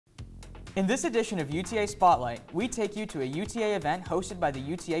In this edition of UTA Spotlight, we take you to a UTA event hosted by the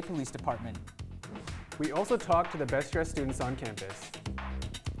UTA Police Department. We also talk to the best dressed students on campus.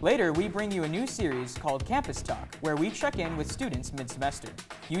 Later, we bring you a new series called Campus Talk, where we check in with students mid-semester.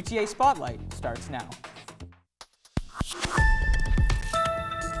 UTA Spotlight starts now.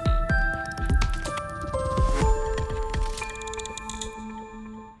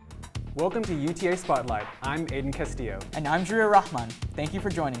 Welcome to UTA Spotlight. I'm Aiden Castillo. And I'm Drew Rahman. Thank you for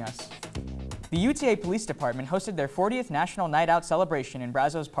joining us. The UTA Police Department hosted their 40th National Night Out celebration in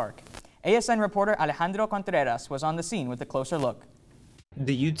Brazos Park. ASN reporter Alejandro Contreras was on the scene with a closer look.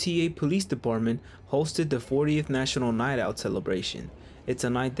 The UTA Police Department hosted the 40th National Night Out celebration. It's a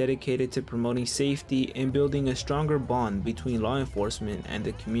night dedicated to promoting safety and building a stronger bond between law enforcement and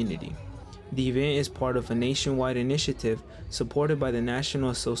the community. The event is part of a nationwide initiative supported by the National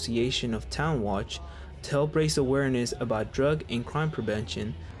Association of Town Watch to help raise awareness about drug and crime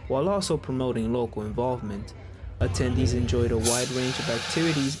prevention while also promoting local involvement. Attendees enjoyed a wide range of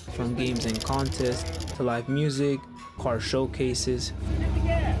activities from games and contests to live music, car showcases,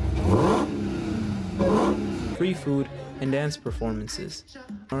 free food, and dance performances.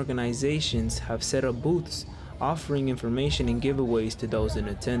 Organizations have set up booths offering information and giveaways to those in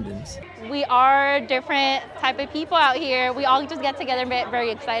attendance. We are different type of people out here. We all just get together and get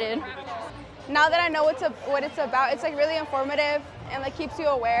very excited. Now that I know what it's about, it's like really informative and like keeps you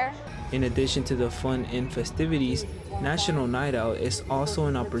aware. In addition to the fun and festivities, National Night Out is also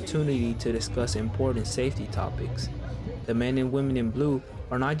an opportunity to discuss important safety topics. The men and women in blue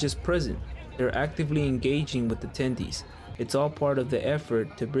are not just present, they're actively engaging with attendees. It's all part of the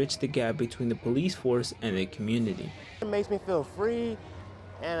effort to bridge the gap between the police force and the community. It makes me feel free,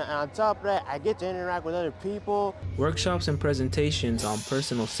 and on top of that, I get to interact with other people. Workshops and presentations on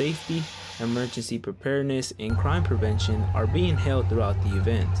personal safety, emergency preparedness, and crime prevention are being held throughout the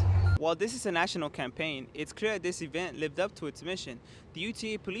event. While this is a national campaign, it's clear that this event lived up to its mission. The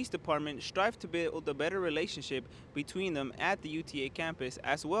UTA Police Department strived to build a better relationship between them at the UTA campus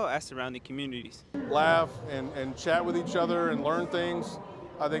as well as surrounding communities. Laugh and chat with each other and learn things.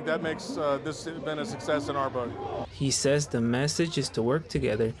 I think that makes this event a success in our book. He says the message is to work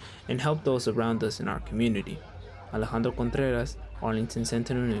together and help those around us in our community. Alejandro Contreras, Arlington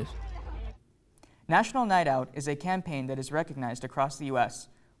Sentinel News. National Night Out is a campaign that is recognized across the U.S.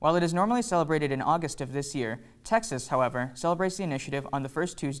 While it is normally celebrated in August of this year, Texas, however, celebrates the initiative on the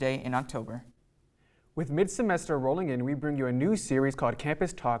first Tuesday in October. With mid-semester rolling in, we bring you a new series called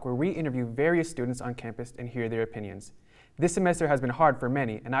Campus Talk, where we interview various students on campus and hear their opinions. This semester has been hard for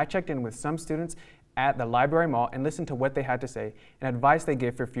many, and I checked in with some students at the library mall and listened to what they had to say and advice they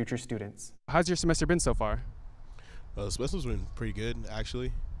give for future students. How's your semester been so far? The semester's been pretty good,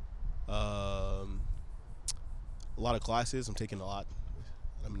 actually. A lot of classes. I'm taking a lot.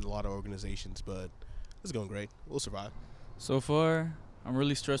 I'm in a lot of organizations, but it's going great. We'll survive. So far, I'm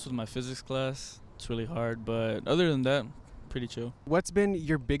really stressed with my physics class. It's really hard, but other than that, pretty chill. What's been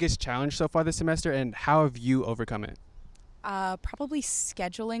your biggest challenge so far this semester, and how have you overcome it? Probably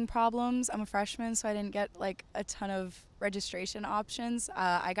scheduling problems. I'm a freshman, so I didn't get like a ton of registration options.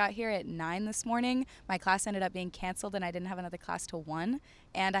 I got here at 9 this morning. My class ended up being canceled, and I didn't have another class till 1,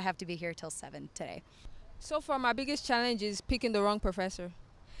 and I have to be here till 7 today. So far, my biggest challenge is picking the wrong professor.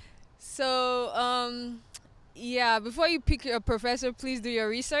 So, yeah, before you pick a professor, please do your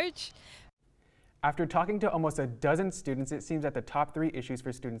research. After talking to almost a dozen students, it seems that the top 3 issues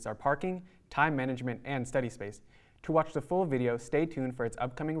for students are parking, time management, and study space. To watch the full video, stay tuned for its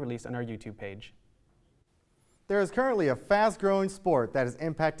upcoming release on our YouTube page. There is currently a fast-growing sport that is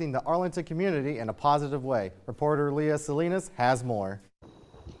impacting the Arlington community in a positive way. Reporter Leah Salinas has more.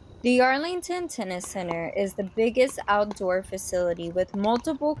 The Arlington Tennis Center is the biggest outdoor facility with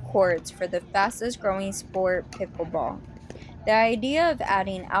multiple courts for the fastest growing sport, pickleball. The idea of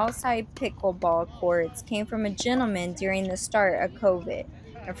adding outside pickleball courts came from a gentleman during the start of COVID,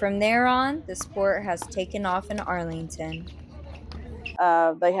 and from there on, the sport has taken off in Arlington.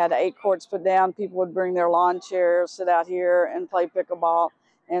 They had 8 courts put down. People would bring their lawn chairs, sit out here and play pickleball.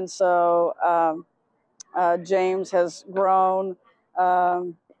 And so James has grown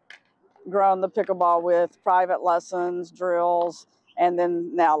the pickleball with private lessons, drills, and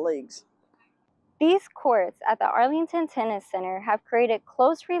then now leagues. These courts at the Arlington Tennis Center have created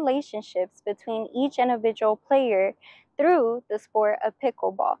close relationships between each individual player through the sport of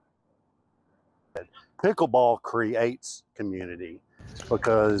pickleball. Pickleball creates community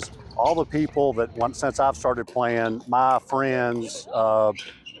because all the people that since I've started playing, my friends,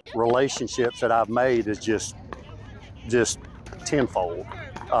 relationships that I've made is just tenfold.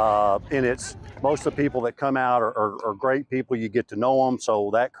 And it's Most of the people that come out are great people. You get to know them,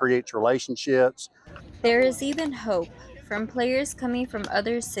 so that creates relationships. There is even hope from players coming from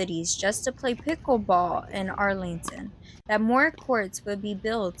other cities just to play pickleball in Arlington, that more courts would be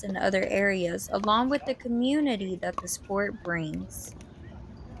built in other areas along with the community that the sport brings.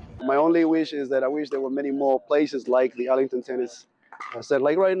 My only wish is that I wish there were many more places like the Arlington Tennis Center.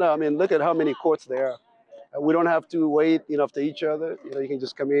 Like right now, I mean, look at how many courts there are. We don't have to wait, after each other. You can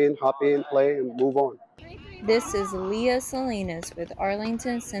just come in, hop in, play, and move on. This is Leah Salinas with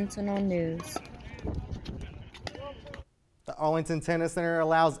Arlington Sentinel News. The Arlington Tennis Center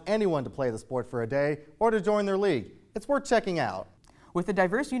allows anyone to play the sport for a day or to join their league. It's worth checking out. With a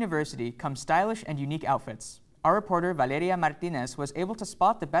diverse university comes stylish and unique outfits. Our reporter Valeria Martinez was able to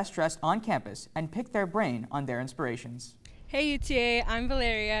spot the best dressed on campus and pick their brain on their inspirations. Hey UTA, I'm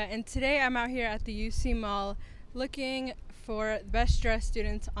Valeria, and today I'm out here at the UC Mall looking for best dressed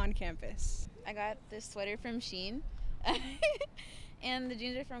students on campus. I got this sweater from Shein, and the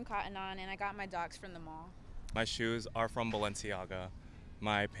jeans are from Cotton On, and I got my docs from the mall. My shoes are from Balenciaga.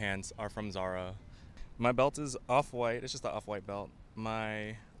 My pants are from Zara. My belt is off-white. It's just an off-white belt.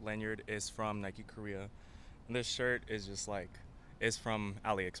 My lanyard is from Nike Korea. And this shirt is just is from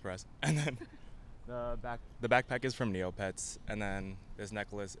AliExpress. And then the backpack is from Neopets. And then this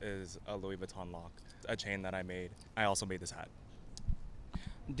necklace is a Louis Vuitton lock, a chain that I made. I also made this hat.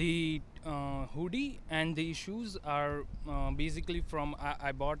 The hoodie and the shoes are basically from,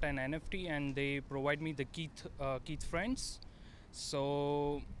 I bought an NFT and they provide me the Keith Friends.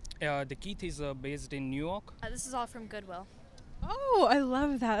 So the Keith is based in New York. This is all from Goodwill. Oh, I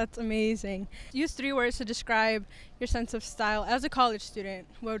love that. That's amazing. Use 3 words to describe your sense of style as a college student.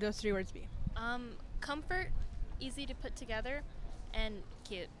 What would those 3 words be? Comfort, easy to put together, and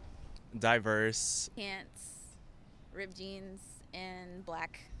cute. Diverse. Pants, ripped jeans, and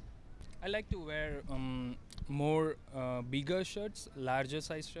black. I like to wear more bigger shirts, larger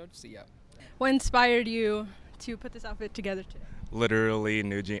size shirts, yeah. What inspired you to put this outfit together today? Literally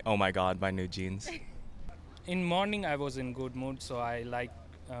new jeans. Oh my God, my new jeans. In morning I was in good mood, so I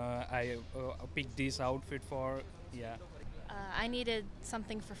picked this outfit for, yeah. I needed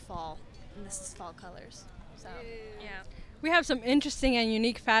something for fall, and this is fall colors, so yeah. We have some interesting and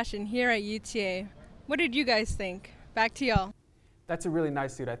unique fashion here at UTA. What did you guys think? Back to y'all. That's a really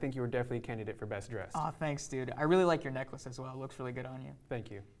nice suit. I think you were definitely a candidate for best dressed. Aw, thanks, dude. I really like your necklace as well. It looks really good on you.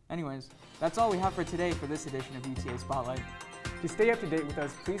 Thank you. Anyways, that's all we have for today for this edition of UTA Spotlight. To stay up to date with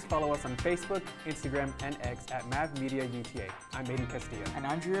us, please follow us on Facebook, Instagram, and X at MavMediaUTA. I'm Aiden Castillo. And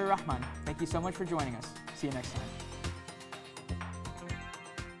I'm Juriyar Rahman. Thank you so much for joining us. See you next time.